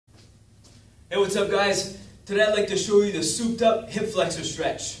Hey, what's up guys? Today I'd like to show you the souped up hip flexor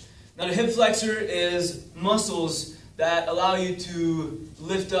stretch. Now the hip flexor is muscles that allow you to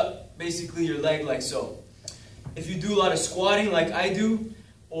lift up basically your leg like so. If you do a lot of squatting like I do,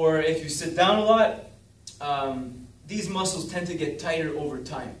 or if you sit down a lot, these muscles tend to get tighter over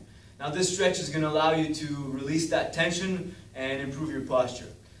time. Now this stretch is going to allow you to release that tension and improve your posture.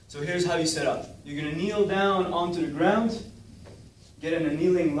 So here's how you set up. You're going to kneel down onto the ground. Get in a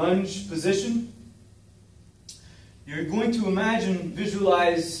kneeling lunge position. You're going to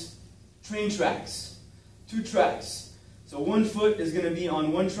visualize train tracks, 2 tracks. So one foot is going to be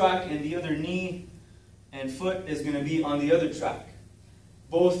on one track and the other knee and foot is going to be on the other track.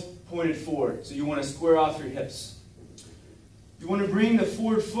 Both pointed forward, so you want to square off your hips. You want to bring the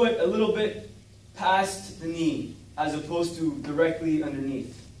forward foot a little bit past the knee as opposed to directly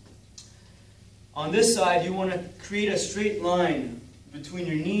underneath. On this side, you want to create a straight line between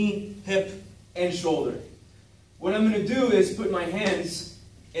your knee, hip, and shoulder. What I'm going to do is put my hands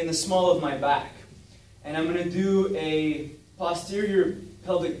in the small of my back. And I'm going to do a posterior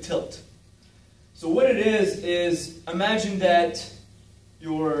pelvic tilt. So what it is imagine that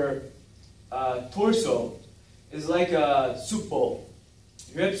your torso is like a soup bowl.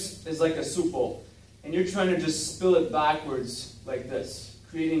 Your hips is like a soup bowl. And you're trying to just spill it backwards like this,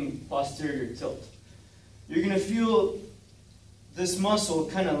 creating posterior tilt. You're going to feel this muscle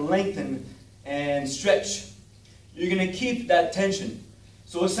kind of lengthen and stretch. You're going to keep that tension.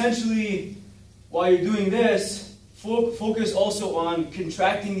 So essentially, while you're doing this, focus also on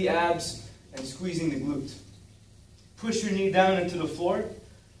contracting the abs and squeezing the glute. Push your knee down into the floor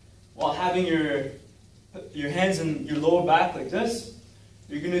while having your hands in your lower back like this.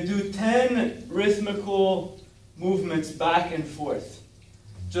 You're going to do 10 rhythmical movements back and forth.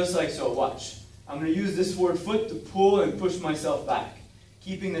 Just like so, watch. I'm going to use this forward foot to pull and push myself back.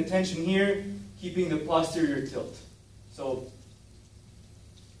 Keeping the tension here, keeping the posterior tilt. So,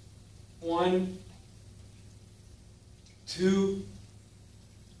 1, 2,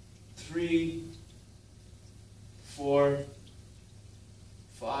 3, 4,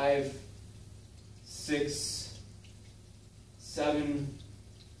 5, 6, 7,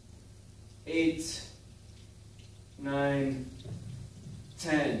 8, 9,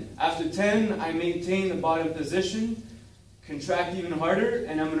 10. After 10, I maintain the bottom position, contract even harder,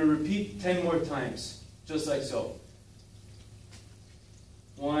 and I'm going to repeat 10 more times, just like so.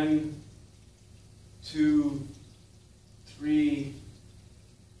 1, 2, 3,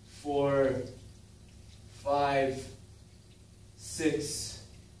 4, 5, 6,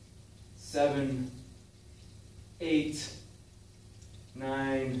 7, 8,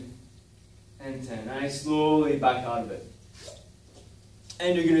 9, and 10. And I slowly back out of it.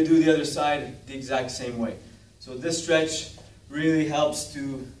 And you're going to do the other side the exact same way. So this stretch really helps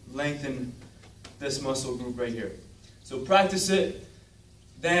to lengthen this muscle group right here. So practice it,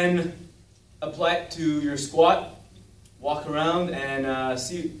 then apply it to your squat, walk around and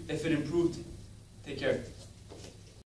see if it improved. Take care.